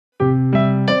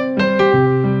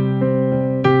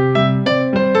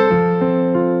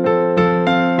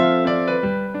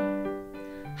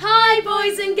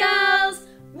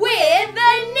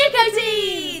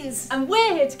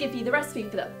recipe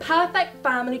for the perfect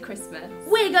family Christmas.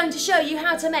 We're going to show you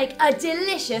how to make a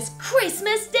delicious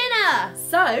Christmas dinner.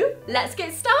 So, let's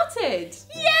get started.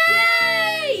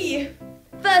 Yay!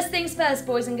 First things first,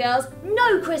 boys and girls,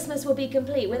 no Christmas will be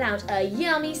complete without a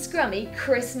yummy, scrummy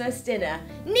Christmas dinner.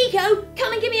 Nico,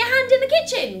 come and give me a hand in the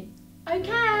kitchen.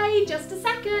 Okay, just a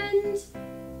second.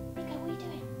 Nico, what are you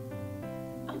doing?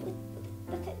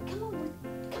 Come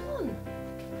on.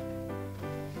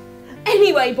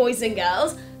 Anyway, boys and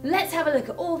girls, let's have a look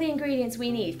at all the ingredients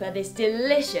we need for this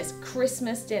delicious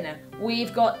Christmas dinner.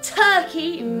 We've got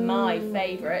turkey, my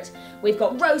favourite. We've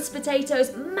got roast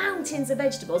potatoes, mountains of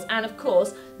vegetables, and of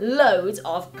course, loads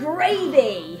of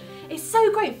gravy. It's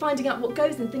so great finding out what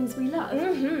goes in things we love.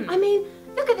 I mean,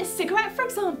 look at this cigarette, for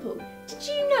example. Did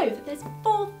you know that there's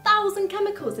 4,000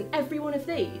 chemicals in every one of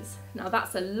these? Now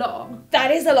that's a lot.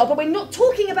 That is a lot, but we're not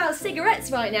talking about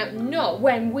cigarettes right now. Not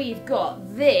when we've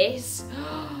got this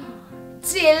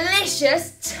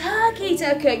delicious turkey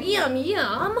to cook. Yum,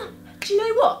 yum. Do you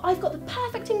know what? I've got the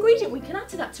perfect ingredient we can add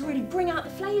to that to really bring out the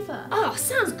flavour. Oh,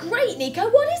 sounds great, Nico.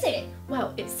 What is it?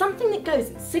 Well, it's something that goes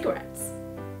in cigarettes.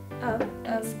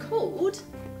 It's called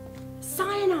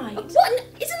cyanide. What?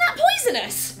 Isn't that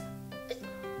poisonous?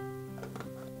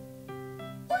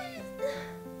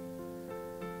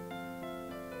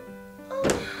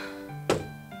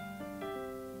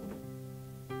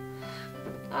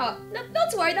 Oh, no,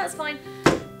 not to worry, that's fine.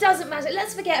 Doesn't matter.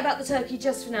 Let's forget about the turkey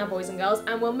just for now, boys and girls,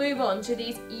 and we'll move on to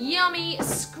these yummy,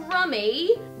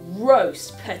 scrummy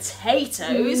roast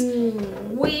potatoes.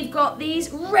 We've got these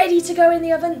ready to go in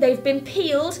the oven. They've been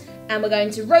peeled, and we're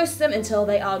going to roast them until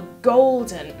they are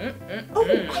golden. Oh,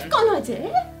 I've got an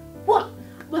idea. What?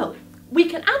 Well, we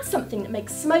can add something that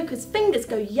makes smokers' fingers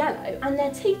go yellow and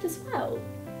their teeth as well.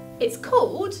 It's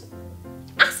called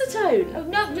acetone. Oh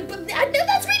no,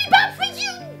 that's really bad for you.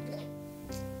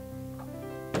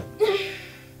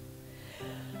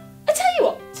 I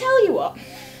tell you what.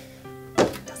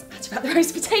 Doesn't matter about the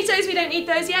roast potatoes, we don't need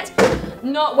those yet.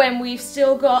 Not when we've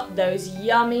still got those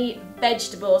yummy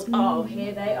vegetables. Oh,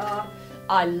 here they are.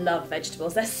 I love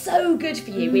vegetables, they're so good for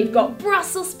you. We've got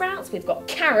Brussels sprouts, we've got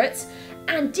carrots,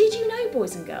 and did you know,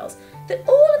 boys and girls, that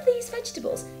all of these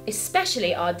vegetables,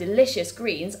 especially our delicious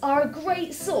greens, are a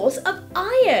great source of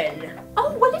iron?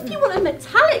 Oh, well, if you want a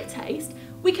metallic taste,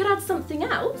 we could add something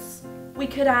else. We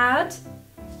could add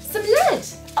some lead.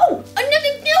 Oh, no,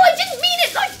 I didn't mean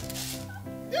it like...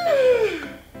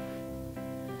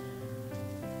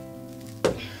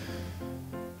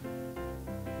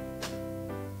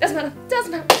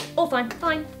 Doesn't matter. All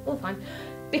fine, all fine.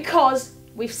 Because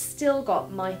we've still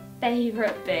got my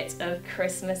favourite bit of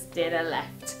Christmas dinner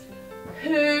left.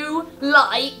 Who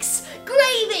likes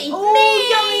gravy? Oh, Me!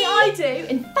 yummy, I do.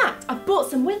 In fact, I brought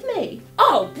some with me.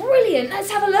 Oh, brilliant. Let's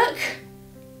have a look.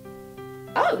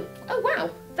 Oh wow.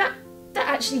 That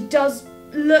actually does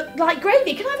look like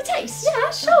gravy. Can I have a taste?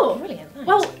 Yeah, sure. Oh, brilliant, thanks.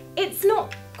 Well, it's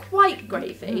not quite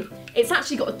gravy. It's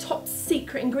actually got a top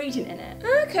secret ingredient in it.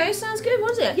 Okay, sounds good.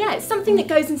 What is it? Yeah, it's something that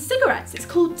goes in cigarettes. It's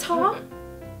called tar.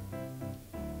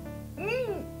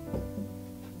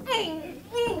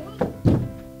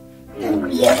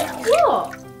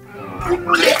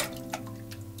 What?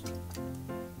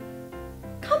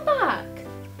 Come back.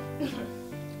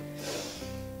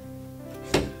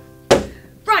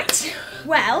 Right,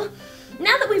 well,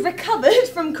 now that we've recovered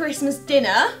from Christmas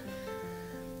dinner,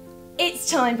 it's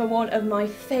time for one of my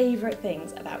favourite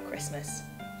things about Christmas.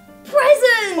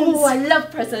 Presents! Oh, I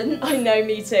love presents. I know,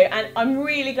 me too, and I'm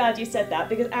really glad you said that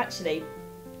because actually,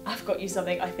 I've got you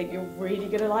something I think you're really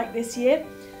going to like this year.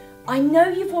 I know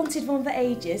you've wanted one for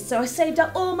ages, so I saved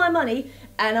up all my money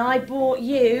and I bought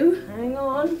you, hang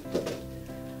on,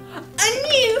 a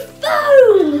new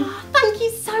phone! Thank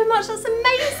you so much, that's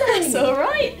amazing. That's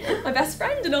alright, my best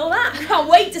friend and all that. I can't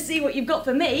wait to see what you've got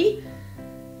for me.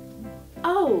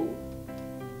 Oh,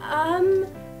 I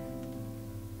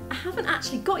haven't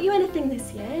actually got you anything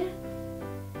this year.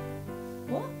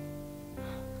 What?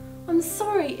 I'm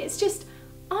sorry, it's just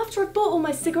after I bought all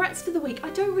my cigarettes for the week, I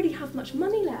don't really have much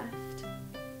money left.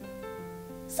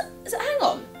 So hang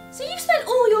on, so you've spent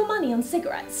all your money on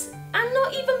cigarettes and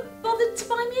not even bothered to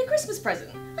buy me a Christmas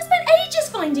present? I spent ages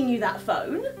finding you that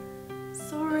phone.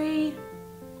 Sorry.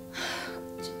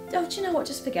 Oh, do you know what,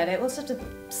 just forget it. We'll just have to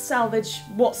salvage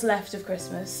what's left of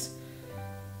Christmas.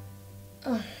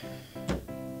 Oh. Do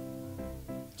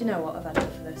you know what, I've had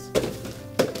enough of this.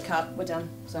 Cut, we're done,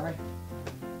 sorry.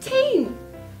 Teen,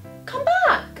 come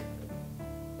back.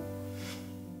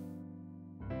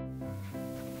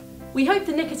 We hope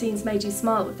the Nicotines made you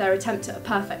smile with their attempt at a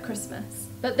perfect Christmas.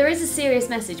 But there is a serious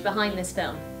message behind this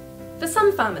film. For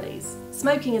some families,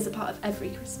 smoking is a part of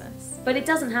every Christmas. But it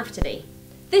doesn't have to be.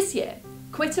 This year,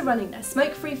 Quit are running their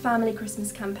Smoke-Free Family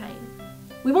Christmas campaign.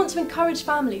 We want to encourage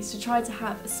families to try to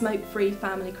have a smoke-free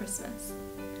family Christmas.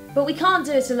 But we can't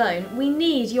do it alone. We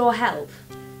need your help.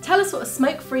 Tell us what a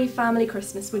smoke-free family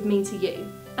Christmas would mean to you,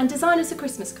 and design us a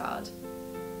Christmas card.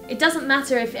 It doesn't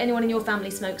matter if anyone in your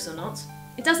family smokes or not.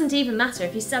 It doesn't even matter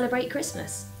if you celebrate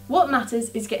Christmas. What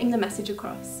matters is getting the message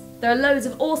across. There are loads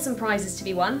of awesome prizes to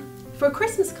be won. For a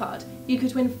Christmas card, you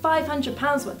could win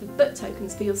 £500 worth of book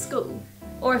tokens for your school.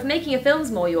 Or if making a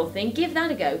film's more your thing, give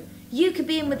that a go. You could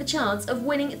be in with the chance of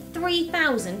winning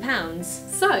 £3,000.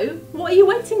 So, what are you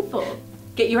waiting for?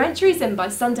 Get your entries in by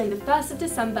Sunday the 1st of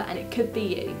December and it could be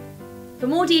you. For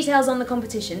more details on the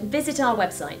competition, visit our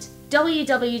website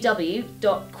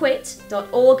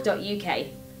www.quit.org.uk.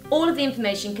 All of the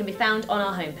information can be found on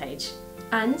our homepage.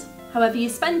 And, however you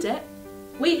spend it,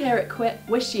 we here at Quit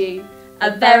wish you a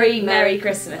very Merry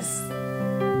Christmas.